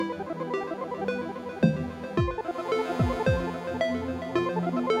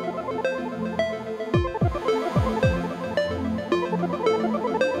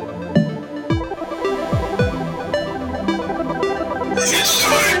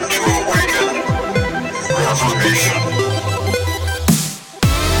to awaken reformation.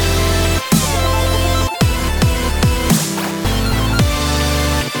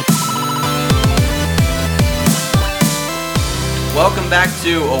 Welcome back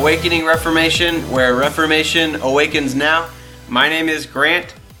to Awakening Reformation, where Reformation awakens now. My name is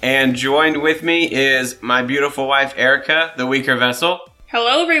Grant, and joined with me is my beautiful wife, Erica, the weaker vessel.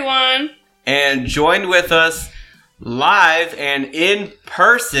 Hello, everyone. And joined with us live and in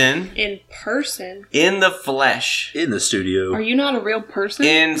person. In person? In the flesh. In the studio. Are you not a real person?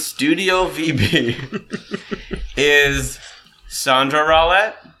 In Studio VB is Sandra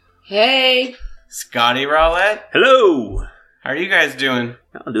Rowlett. Hey. Scotty Rowlett. Hello. How are you guys doing?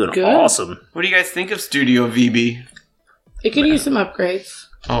 I'm doing Good. awesome. What do you guys think of Studio VB? It could use some upgrades.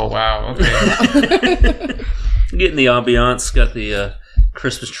 Oh, wow. Okay. Getting the ambiance. Got the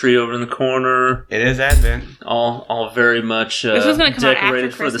Christmas tree over in the corner. It is Advent. All very much This was gonna come out after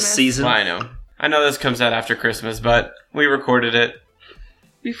decorated for the Christmas. season. Well, I know. I know this comes out after Christmas, but we recorded it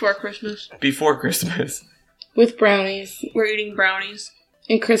Before Christmas. before Christmas. With brownies We're eating brownies.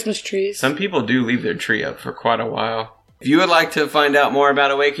 and Christmas trees. Some people do leave their tree up for quite a while. If you would like to find out more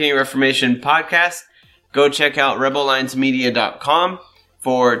about Awakening Reformation podcast, go check out rebellinesmedia.com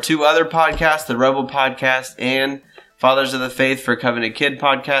for 2 other podcasts, the Rebel Podcast and Fathers of the Faith for Covenant Kid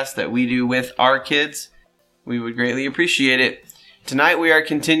podcast that we do with our kids. We would greatly appreciate it. Tonight we are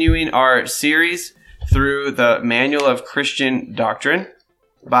continuing our series through the Manual of Christian Doctrine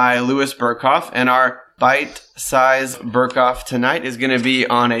by Louis Berkhoff, and our bite-sized Berkhoff tonight is going to be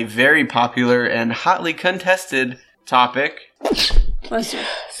on a very popular and hotly contested topic. Bless you.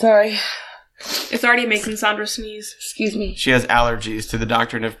 Sorry. It's already making Sandra sneeze. Excuse me. She has allergies to the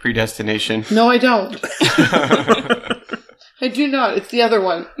doctrine of predestination. No, I don't. I do not. It's the other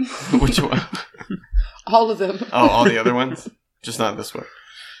one. Which one? All of them. Oh, all the other ones? Just not this one.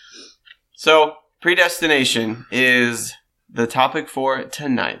 So, predestination is the topic for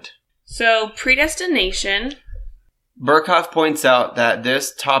tonight. So, predestination. Berkhoff points out that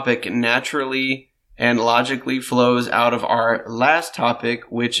this topic naturally and logically flows out of our last topic,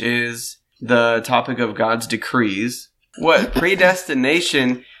 which is the topic of God's decrees. What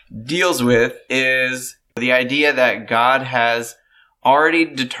predestination deals with is the idea that God has already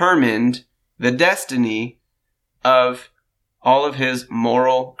determined the destiny of all of his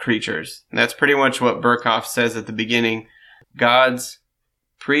moral creatures. And that's pretty much what Berkhoff says at the beginning. God's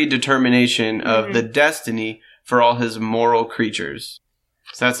predetermination of the destiny for all his moral creatures.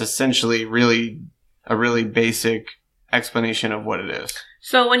 So that's essentially a really basic explanation of what it is.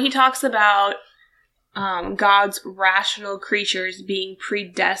 So, when he talks about God's rational creatures being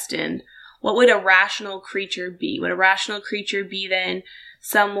predestined, what would a rational creature be? Would a rational creature be then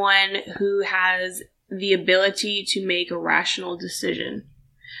someone who has the ability to make a rational decision?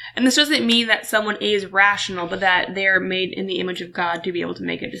 And this doesn't mean that someone is rational, but that they're made in the image of God to be able to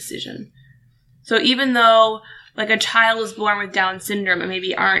make a decision. So even though, like, a child is born with Down syndrome and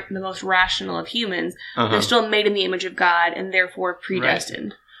maybe aren't the most rational of humans, they're still made in the image of God and therefore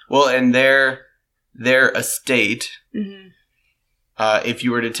predestined. Right. Well, and their estate, if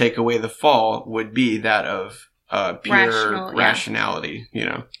you were to take away the fall, would be that of pure rationality, you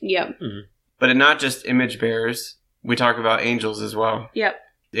know. Yep. Mm-hmm. But not just image bearers. We talk about angels as well. Yep.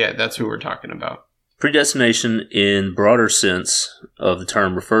 Yeah, that's who we're talking about. Predestination, in broader sense of the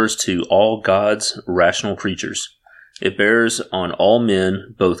term, refers to all God's rational creatures. It bears on all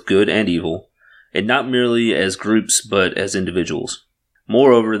men, both good and evil, and not merely as groups but as individuals.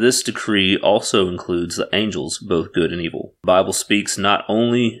 Moreover, this decree also includes the angels, both good and evil. The Bible speaks not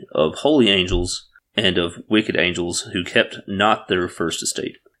only of holy angels and of wicked angels who kept not their first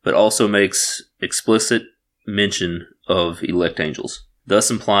estate, but also makes explicit mention of elect angels,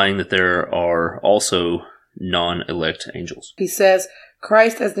 thus implying that there are also non-elect angels. He says,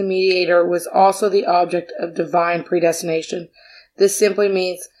 Christ as the mediator was also the object of divine predestination. This simply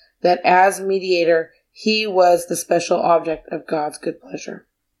means that as mediator, he was the special object of God's good pleasure.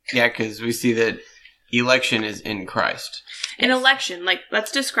 Yeah, because we see that election is in Christ. An election, like,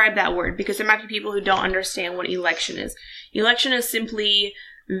 let's describe that word, because there might be people who don't understand what election is. Election is simply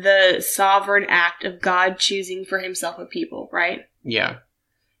the sovereign act of God choosing for himself a people, right? Yeah.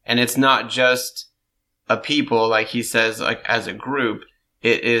 And it's not just a people, like he says, like as a group,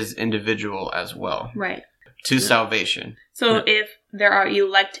 it is individual as well. Right. To salvation. So if there are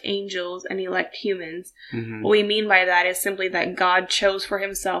elect angels and elect humans, what we mean by that is simply that God chose for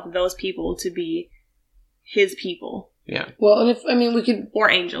himself those people to be his people. Yeah. Well, and we could... Or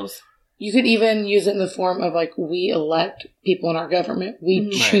angels. You could even use it in the form of, like, we elect people in our government. We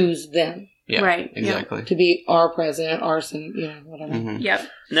choose them. Yeah, Right, exactly. to be our president, our whatever. Mhm. Yep.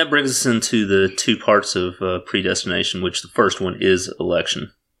 And that brings us into the two parts of predestination, which the first one is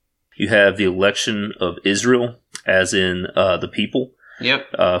election. You have the election of Israel, as in the people,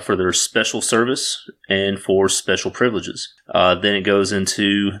 Yep. for their special service and for special privileges. Then it goes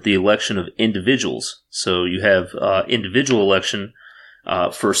into the election of individuals. So you have individual election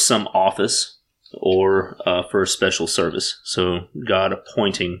for some office or for a special service. So God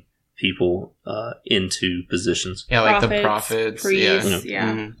appointing people into positions. Yeah, like the prophets. priests, Yeah.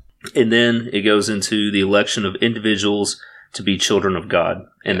 yeah. Mhm. And then it goes into the election of individuals to be children of God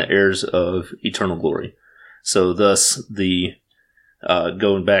and the heirs of eternal glory. So thus, the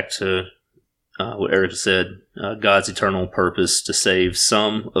going back to what Eric said, God's eternal purpose to save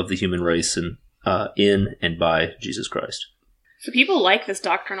some of the human race in and by Jesus Christ. So people like this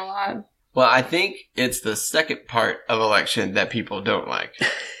doctrine a lot. Well, I think it's the second part of election that people don't like.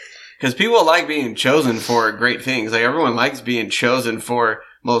 Because people like being chosen for great things. Like, everyone likes being chosen for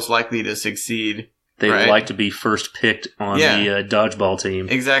most likely to succeed. They Right. like to be first picked on the dodgeball team.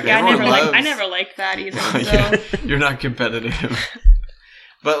 Exactly. Yeah, Everyone loves... I never liked that either. Oh, So. yeah. You're not competitive.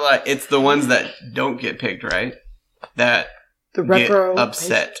 But, like, it's the ones that don't get picked, right? That The get repro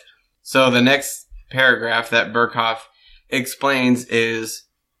upset. So the next paragraph that Berkhoff explains is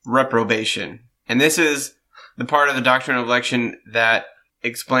reprobation. And this is the part of the doctrine of election that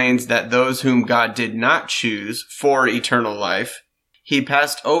explains that those whom God did not choose for eternal life, he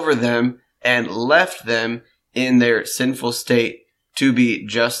passed over them and left them in their sinful state to be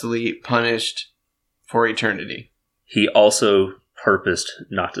justly punished for eternity. He also purposed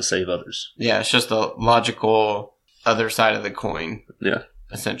not to save others. Yeah, it's just a logical other side of the coin, Yeah.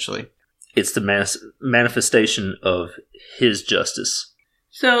 essentially. It's the manifestation of his justice.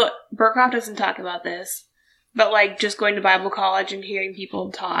 So Berkhoff doesn't talk about this, but like just going to Bible college and hearing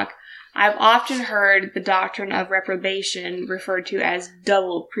people talk, I've often heard the doctrine of reprobation referred to as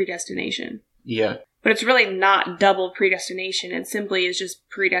double predestination. Yeah. But it's really not double predestination. It simply is just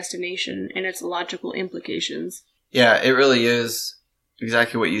predestination and its logical implications. Yeah, it really is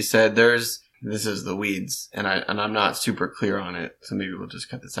exactly what you said. This is the weeds, and I'm not super clear on it, so maybe we'll just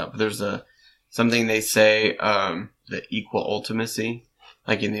cut this out. But there's something they say, the equal ultimacy,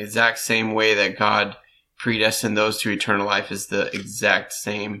 like in the exact same way that God predestined those to eternal life is the exact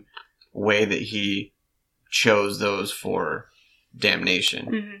same way that he chose those for damnation.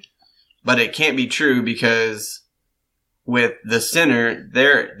 Mm-hmm. But it can't be true because with the sinner,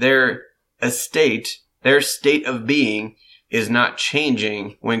 their state of being is not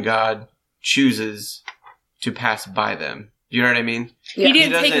changing when God chooses to pass by them. You know what I mean? Yeah. He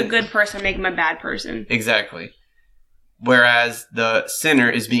didn't He take a doesn't- good person and make him a bad person. Exactly. Whereas the sinner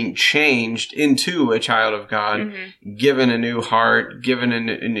is being changed into a child of God, Mm-hmm. given a new heart, given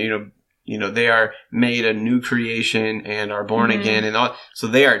they are made a new creation and are born Mhm. again, and all. So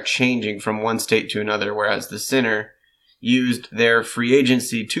they are changing from one state to another. Whereas the sinner used their free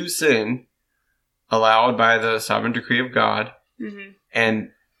agency to sin, allowed by the sovereign decree of God, Mm-hmm.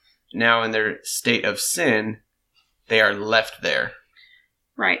 and now in their state of sin, they are left there.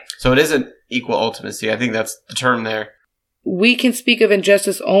 Right. So it isn't equal ultimacy. I think that's the term there. We can speak of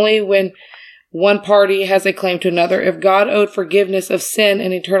injustice only when one party has a claim to another. If God owed forgiveness of sin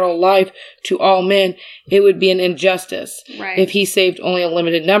and eternal life to all men, it would be an injustice Right. if he saved only a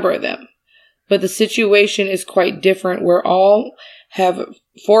limited number of them. But the situation is quite different where all have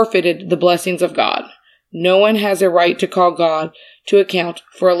forfeited the blessings of God. No one has a right to call God to account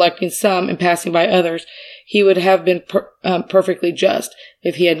for electing some and passing by others. He would have been perfectly just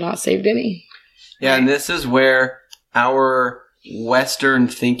if he had not saved any. Yeah, and this is where our Western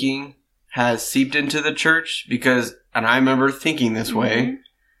thinking has seeped into the church because, and I remember thinking this way,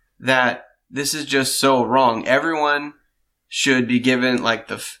 that this is just so wrong. Everyone should be given like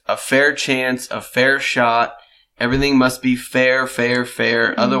a fair chance, a fair shot. Everything must be fair.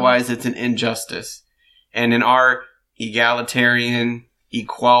 Otherwise, it's an injustice. And in our egalitarian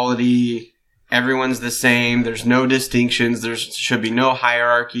equality, everyone's the same. There's no distinctions. There should be no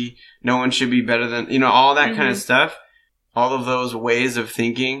hierarchy. No one should be better than, all that kind of stuff. All of those ways of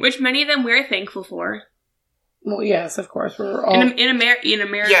thinking. Which many of them we're thankful for. Well, yes, of course. We're all... In America,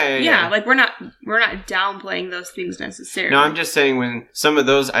 Yeah. like we're not downplaying those things necessarily. No, I'm just saying when some of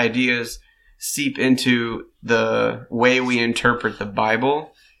those ideas seep into the way we interpret the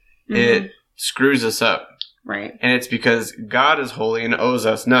Bible, it screws us up. Right. And it's because God is holy and owes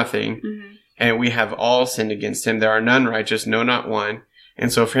us nothing. Mm-hmm. And we have all sinned against him. There are none righteous, no, not one.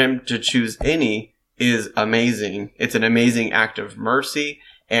 And so for him to choose any is amazing. It's an amazing act of mercy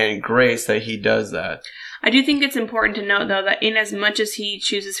and grace that he does that. I do think it's important to note, though, that in as much as he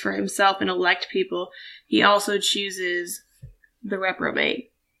chooses for himself and elect people, he also chooses the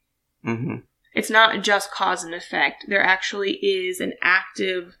reprobate. Mm-hmm. It's not just cause and effect. There actually is an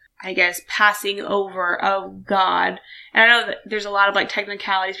active, I guess, passing over of God. And I know that there's a lot of, like,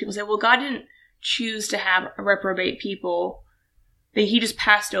 technicalities. People say, well, God didn't choose to have reprobate people. That he just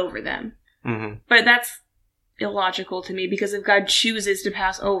passed over them. Mm-hmm. But that's illogical to me, because if God chooses to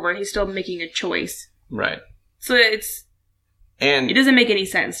pass over, he's still making a choice. Right. So it doesn't make any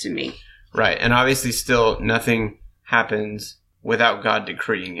sense to me. Right. And obviously still nothing happens without God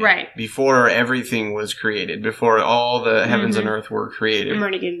decreeing it. Right. Before everything was created, before all the heavens and earth were created. I'm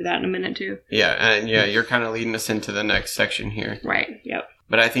going to get into that in a minute, too. Yeah, and you're kind of leading us into the next section here. Right, yep.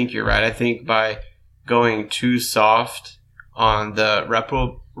 But I think you're right. I think by going too soft on the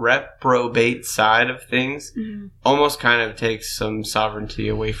reprobate side of things, almost kind of takes some sovereignty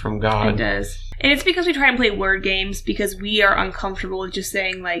away from God. It does. And it's because we try and play word games, because we are uncomfortable with just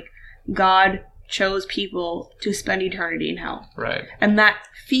saying, like, God chose people to spend eternity in hell. Right. And that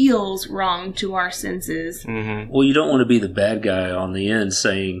feels wrong to our senses. Mm-hmm. Well, you don't want to be the bad guy on the end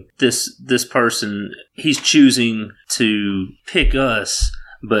saying, this person, he's choosing to pick us,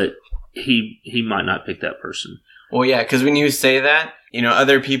 but he might not pick that person. Well, yeah, because when you say that,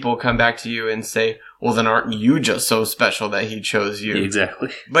 other people come back to you and say, well, then aren't you just so special that he chose you?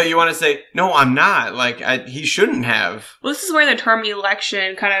 Exactly. But you want to say, no, I'm not. Like, he shouldn't have. Well, this is where the term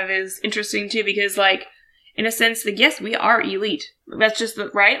election kind of is interesting, too, because, like, in a sense, like, yes, we are elite. That's just,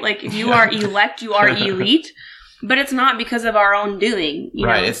 right? Like, if you are elect, you are elite. But it's not because of our own doing.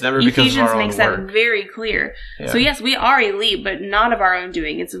 Right, it's never because of our own Ephesians makes work. that very clear. Yeah. So yes, we are elite, but not of our own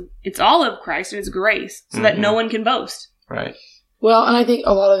doing. It's all of Christ and it's grace, so that no one can boast. Right. Well, and I think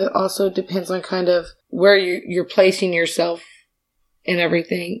a lot of it also depends on kind of where you're placing yourself in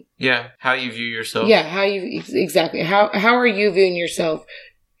everything. Yeah, how you view yourself. Yeah, exactly. How are you viewing yourself?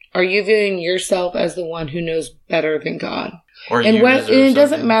 Are you viewing yourself as the one who knows better than God? Or And you deserve it doesn't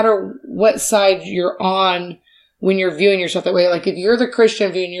something. matter what side you're on when you're viewing yourself that way. Like, if you're the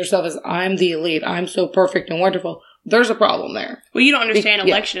Christian viewing yourself as, I'm the elite, I'm so perfect and wonderful, there's a problem there. Well, you don't understand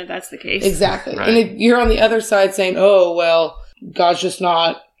Yeah. election if that's the case. Exactly. Right. And if you're on the other side saying, oh, well, God's just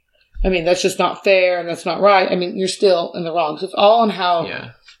not, that's just not fair and that's not right, you're still in the wrong. So it's all on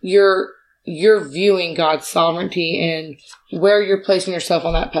how you're viewing God's sovereignty and where you're placing yourself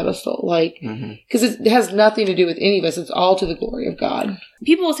on that pedestal. Like, because it has nothing to do with any of us. It's all to the glory of God.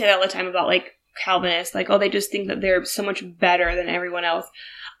 People will say that all the time about, like, Calvinists. Like, oh, they just think that they're so much better than everyone else.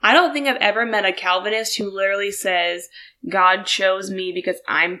 I don't think I've ever met a Calvinist who literally says, God chose me because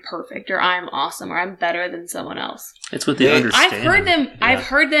I'm perfect, or I'm awesome, or I'm better than someone else. It's what they understand. I've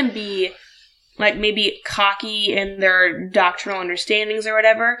heard them be, like, maybe cocky in their doctrinal understandings or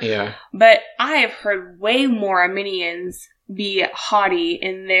whatever. Yeah. But I have heard way more Arminians be haughty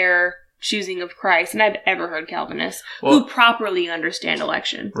in their choosing of Christ than I've ever heard Calvinists who properly understand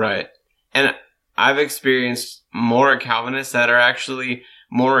election. Right. And I've experienced more Calvinists that are actually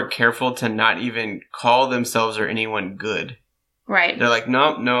more careful to not even call themselves or anyone good. Right. They're like,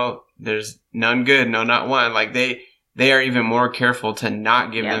 no, there's none good, no, not one. Like, they are even more careful to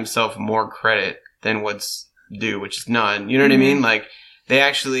not give themselves more credit than what's due, which is none. You know what I mean? Like, they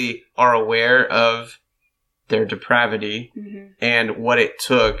actually are aware of their depravity and what it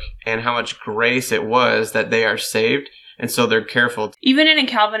took and how much grace it was that they are saved. And so they're careful. Even in a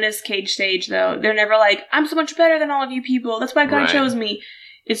Calvinist cage stage, though, they're never like, I'm so much better than all of you people. That's why God chose me.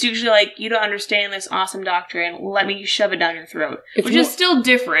 It's usually like, you don't understand this awesome doctrine. Let me shove it down your throat. Which is still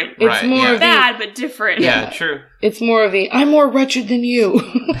different. It's more bad, but different. Yeah, true. It's more of I'm more wretched than you.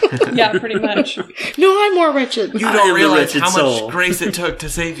 Yeah, pretty much. No, I'm more wretched. You don't realize how soul. much grace it took to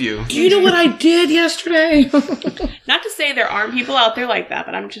save you. Do you know what I did yesterday? Not to say there aren't people out there like that,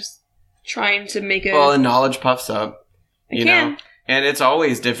 but I'm just trying to make a... Well, and knowledge puffs up. You can. know? And it's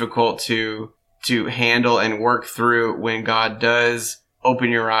always difficult to handle and work through when God does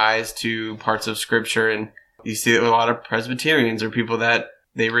open your eyes to parts of Scripture. And you see it with a lot of Presbyterians or people that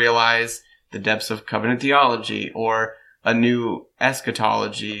they realize the depths of covenant theology or a new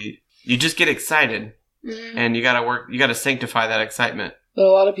eschatology. You just get excited. And you gotta sanctify that excitement. But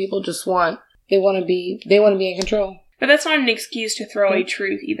a lot of people just they want to be in control. But that's not an excuse to throw away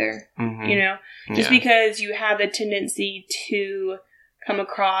truth either. You know? Just because you have the tendency to come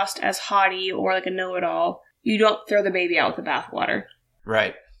across as haughty or like a know-it-all, you don't throw the baby out with the bathwater.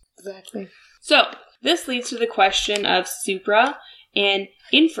 Right. Exactly. So, this leads to the question of supra and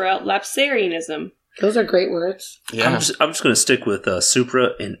infralapsarianism. Those are great words. Yeah. I'm just going to stick with supra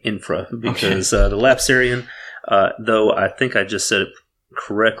and infra because the lapsarian, though I think I just said it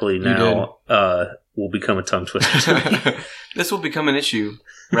correctly now, will become a tongue twister. This will become an issue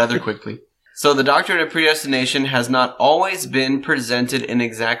rather quickly. So the doctrine of predestination has not always been presented in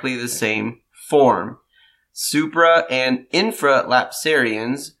exactly the same form. Supra and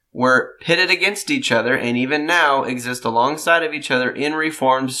infralapsarians were pitted against each other and even now exist alongside of each other in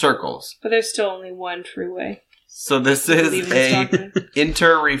Reformed circles. But there's still only one true way. So this is a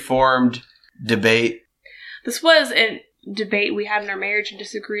inter-Reformed debate. This was a debate we had in our marriage and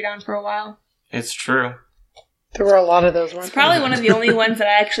disagreed on for a while. It's true. There were a lot of those. It's probably one of the only ones that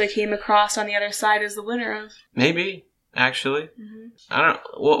I actually came across on the other side as the winner of. Maybe, actually. Mm-hmm. I don't know.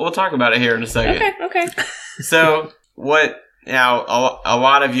 We'll talk about it here in a second. Okay. So, now, a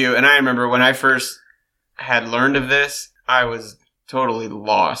lot of you, and I remember when I first had learned of this, I was totally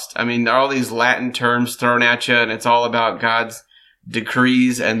lost. I mean, there are all these Latin terms thrown at you, and it's all about God's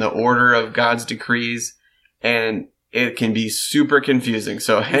decrees and the order of God's decrees, and it can be super confusing.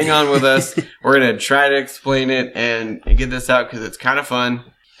 So hang on with us. We're going to try to explain it and get this out because it's kind of fun.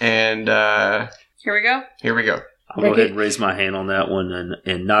 And here we go. I'll go ahead and raise my hand on that one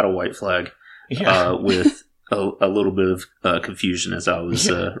and not a white flag with a little bit of confusion as I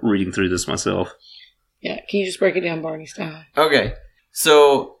was reading through this myself. Yeah, can you just break it down Barney style? Okay.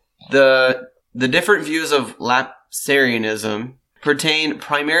 So the different views of Lapsarianism pertain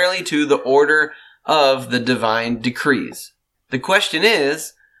primarily to the order of the divine decrees. The question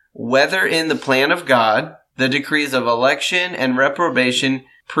is whether in the plan of God, the decrees of election and reprobation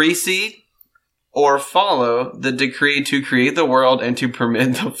precede or follow the decree to create the world and to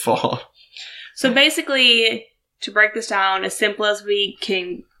permit the fall. So basically, to break this down as simple as we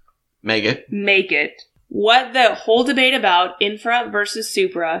can make it, what the whole debate about infra versus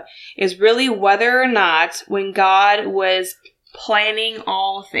supra is really whether or not when God was planning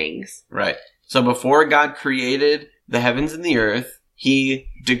all things. Right. So before God created the heavens and the earth, he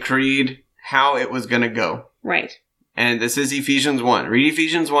decreed how it was going to go. Right. And this is Ephesians 1. Read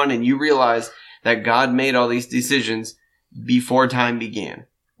Ephesians 1 and you realize that God made all these decisions before time began.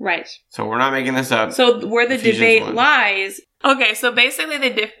 Right. So we're not making this up. So where the Ephesians debate 1 lies... Okay, so basically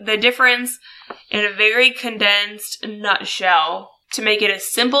the difference in a very condensed nutshell, to make it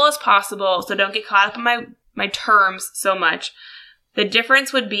as simple as possible, so don't get caught up in my terms so much, the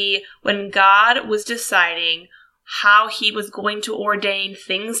difference would be when God was deciding how he was going to ordain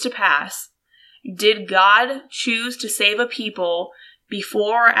things to pass, did God choose to save a people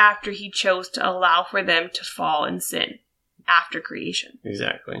before or after he chose to allow for them to fall in sin after creation?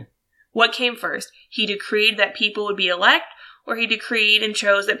 Exactly. What came first? He decreed that people would be elect, or he decreed and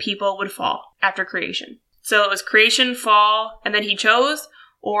chose that people would fall after creation? So it was creation, fall, and then he chose,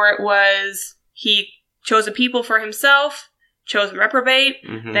 or it was he chose a people for himself, chose to reprobate,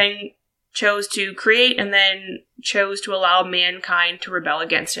 then chose to create, and then chose to allow mankind to rebel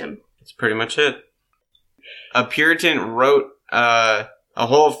against him. That's pretty much it. A Puritan wrote a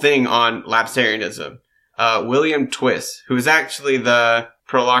whole thing on Lapsarianism. William Twiss, who was actually the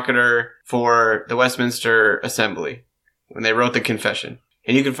prolocutor for the Westminster Assembly when they wrote the Confession.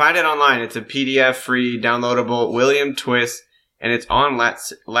 And you can find it online. It's a PDF, free, downloadable, William Twiss, and it's on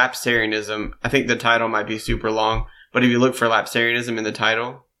Lapsarianism. I think the title might be super long, but if you look for Lapsarianism in the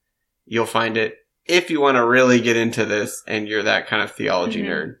title, you'll find it if you want to really get into this and you're that kind of theology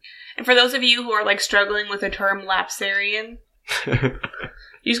nerd. And for those of you who are struggling with the term Lapsarian,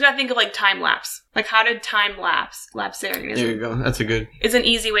 you just gotta think of time lapse. How did time lapse? Lapsarianism. There you go. That's a good... It's an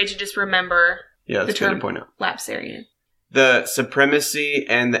easy way to just remember the term point out. Lapsarian. The supremacy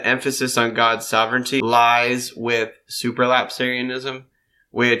and the emphasis on God's sovereignty lies with supralapsarianism,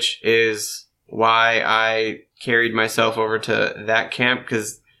 which is why I carried myself over to that camp,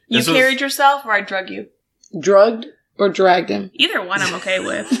 because... You carried yourself, or I drug you? Drugged or dragged him? Either one I'm okay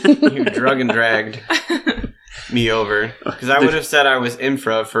with. You drug and dragged me over. Because I would have said I was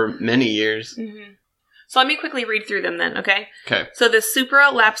infra for many years. Mm-hmm. So let me quickly read through them then, okay? Okay. So the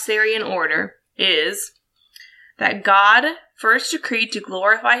supralapsarian order is that God first decreed to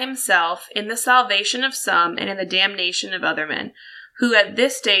glorify himself in the salvation of some and in the damnation of other men, who at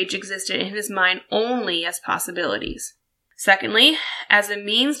this stage existed in his mind only as possibilities. Secondly, as a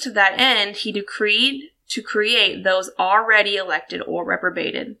means to that end, he decreed to create those already elected or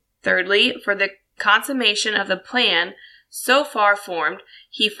reprobated. Thirdly, for the consummation of the plan so far formed,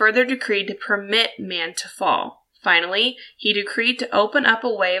 he further decreed to permit man to fall. Finally, he decreed to open up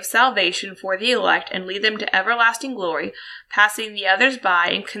a way of salvation for the elect and lead them to everlasting glory, passing the others by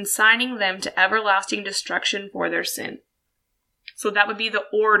and consigning them to everlasting destruction for their sin. So that would be the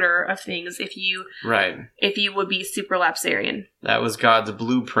order of things if you would be supralapsarian. That was God's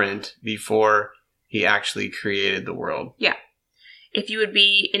blueprint before he actually created the world. Yeah. If you would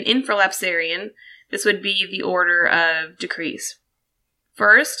be an infralapsarian, This would be the order of decrees.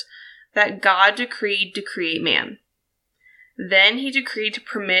 First, that God decreed to create man. Then he decreed to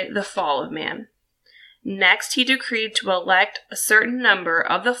permit the fall of man. Next, he decreed to elect a certain number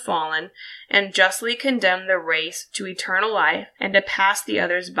of the fallen and justly condemn the race to eternal life and to pass the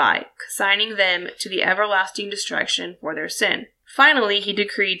others by, consigning them to the everlasting destruction for their sin. Finally, he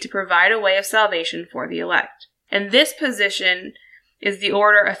decreed to provide a way of salvation for the elect. And this position is the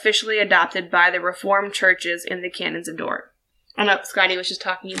order officially adopted by the Reformed churches in the Canons of Dort. I know Scotty was just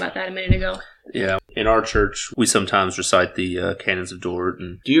talking about that a minute ago. Yeah. In our church, we sometimes recite the Canons of Dort.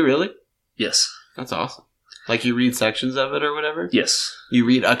 And Do you really? yes. That's awesome. Like you read sections of it or whatever? Yes. You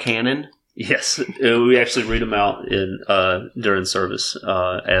read a canon? Yes. We actually read them out during service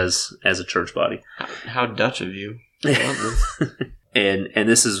as a church body. How Dutch of you. I love this. And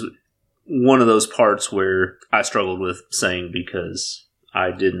this is one of those parts where I struggled with saying because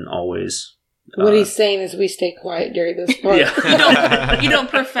I didn't always. What he's saying is we stay quiet during this part. Yeah. You don't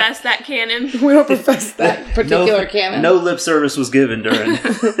profess that canon? We don't profess that particular canon. No lip service was given during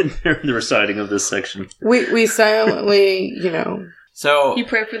the reciting of this section. We silently, So You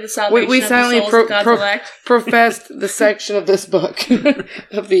pray for the salvation we of silently the souls of God's elect? professed the section of this book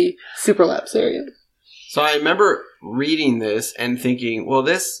of the supralapsarian. So I remember reading this and thinking, well,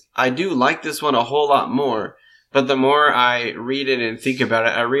 I do like this one a whole lot more. But the more I read it and think about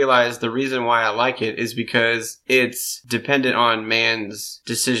it, I realize the reason why I like it is because it's dependent on man's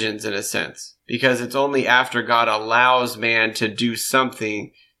decisions in a sense. Because it's only after God allows man to do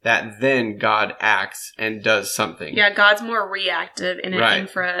something that then God acts and does something. Yeah, God's more reactive in an Right.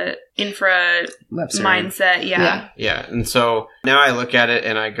 infra mindset. Yeah. Yeah, and so now I look at it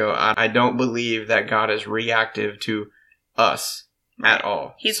and I go, I don't believe that God is reactive to us at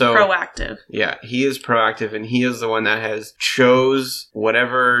all. He's So, proactive. Yeah, he is proactive and he is the one that has chose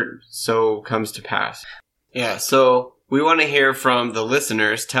whatever so comes to pass. Yeah, so we want to hear from the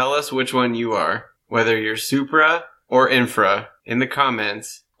listeners. Tell us which one you are, whether you're supra or infra, in the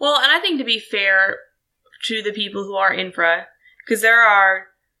comments. Well, and I think to be fair to the people who are infra, because there are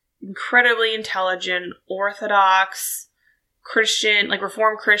incredibly intelligent, Orthodox, Christian, like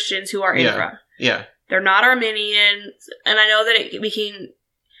Reformed Christians who are infra. Yeah. They're not Arminians, and I know that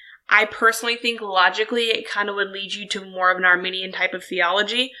I personally think logically it kind of would lead you to more of an Arminian type of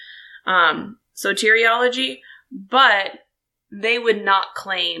theology, soteriology, but they would not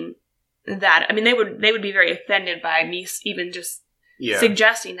claim that. I mean, they would be very offended by me even just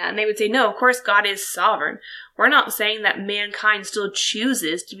suggesting that, and they would say, no, of course God is sovereign. We're not saying that mankind still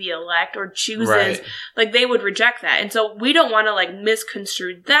chooses to be elect or chooses, like they would reject that. And so we don't want to like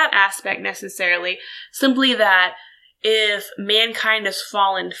misconstrue that aspect necessarily, simply that if mankind has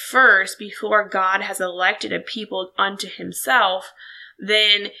fallen first before God has elected a people unto himself,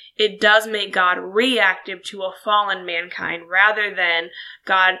 then it does make God reactive to a fallen mankind rather than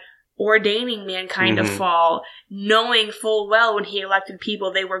God ordaining mankind to fall, knowing full well when he elected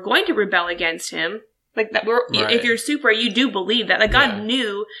people they were going to rebel against him. Like that, if you're supra, you do believe that. Like God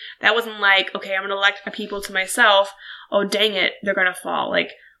knew that wasn't like, okay, I'm going to elect a people to myself. Oh, dang it, they're going to fall.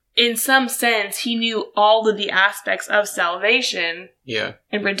 Like in some sense, he knew all of the aspects of salvation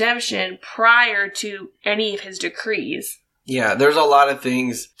and redemption prior to any of his decrees. Yeah, there's a lot of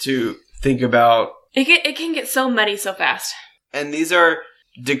things to think about. It can get so muddy so fast. And these are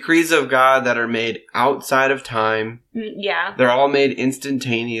decrees of God that are made outside of time. Yeah. They're all made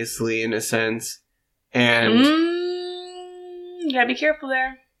instantaneously in a sense. And you gotta be careful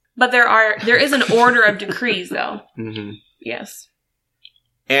there. But there is an order of decrees though. Mm-hmm. Yes.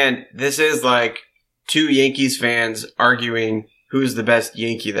 And this is like two Yankees fans arguing who's the best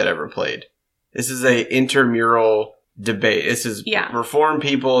Yankee that ever played. This is a intramural debate. This is Reformed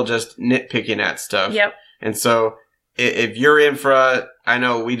people just nitpicking at stuff. Yep. And so if you're infra, I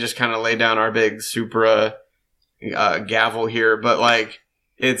know we just kind of lay down our big supra gavel here, but like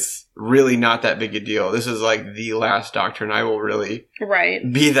it's really not that big a deal. This is like the last doctrine I will really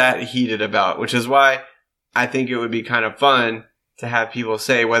be that heated about, which is why I think it would be kind of fun to have people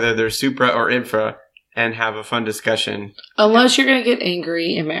say whether they're supra or infra and have a fun discussion. Unless you're going to get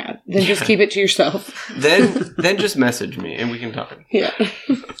angry and mad. Then just keep it to yourself. Then just message me and we can talk. Yeah.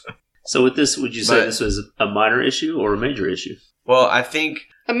 So with this, would you say this was a minor issue or a major issue? Well, I think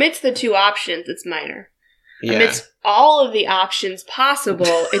amidst the two options, it's minor. Yeah. Amidst all of the options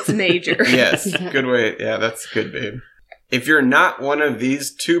possible, it's major. Yes. Good way. Yeah, that's good, babe. If you're not one of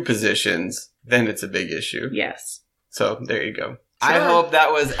these two positions, then it's a big issue. Yes. So there you go. Sure. I hope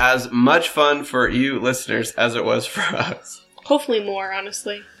that was as much fun for you listeners as it was for us. Hopefully more,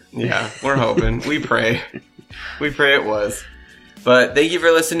 honestly. Yeah, we're hoping. We pray. We pray it was. But thank you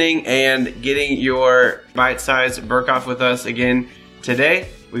for listening and getting your bite-sized Burkoff with us again today.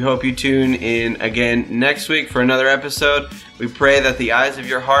 We hope you tune in again next week for another episode. We pray that the eyes of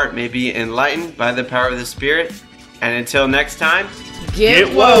your heart may be enlightened by the power of the Spirit. And until next time,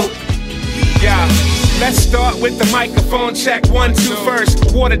 Get woke. Yeah. Let's start with the microphone check, 1, 2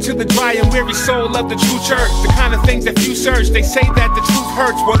 first. Water to the dry and weary soul of the true church. The kind of things that few search, they say that the truth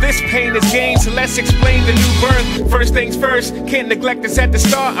hurts. Well, this pain is gain, so let's explain the new birth. First things first, can't neglect this at the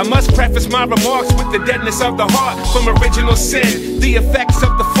start. I must preface my remarks with the deadness of the heart from original sin, the effects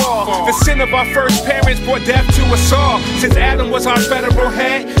of the fall. The sin of our first parents brought death to us all. Since Adam was our federal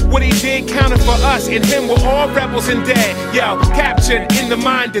head, what he did counted for us. In him we're all rebels and dead. Yo, captured in the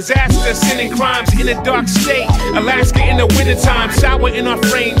mind, disaster, sin and crimes in a dark state. Alaska in the wintertime, sour in our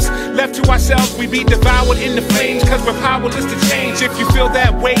frames. Left to ourselves, we be devoured in the flames, cause we're powerless to change. If you feel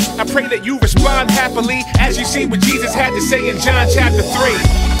that way, I pray that you respond happily as you see what Jesus had to say in John chapter 3.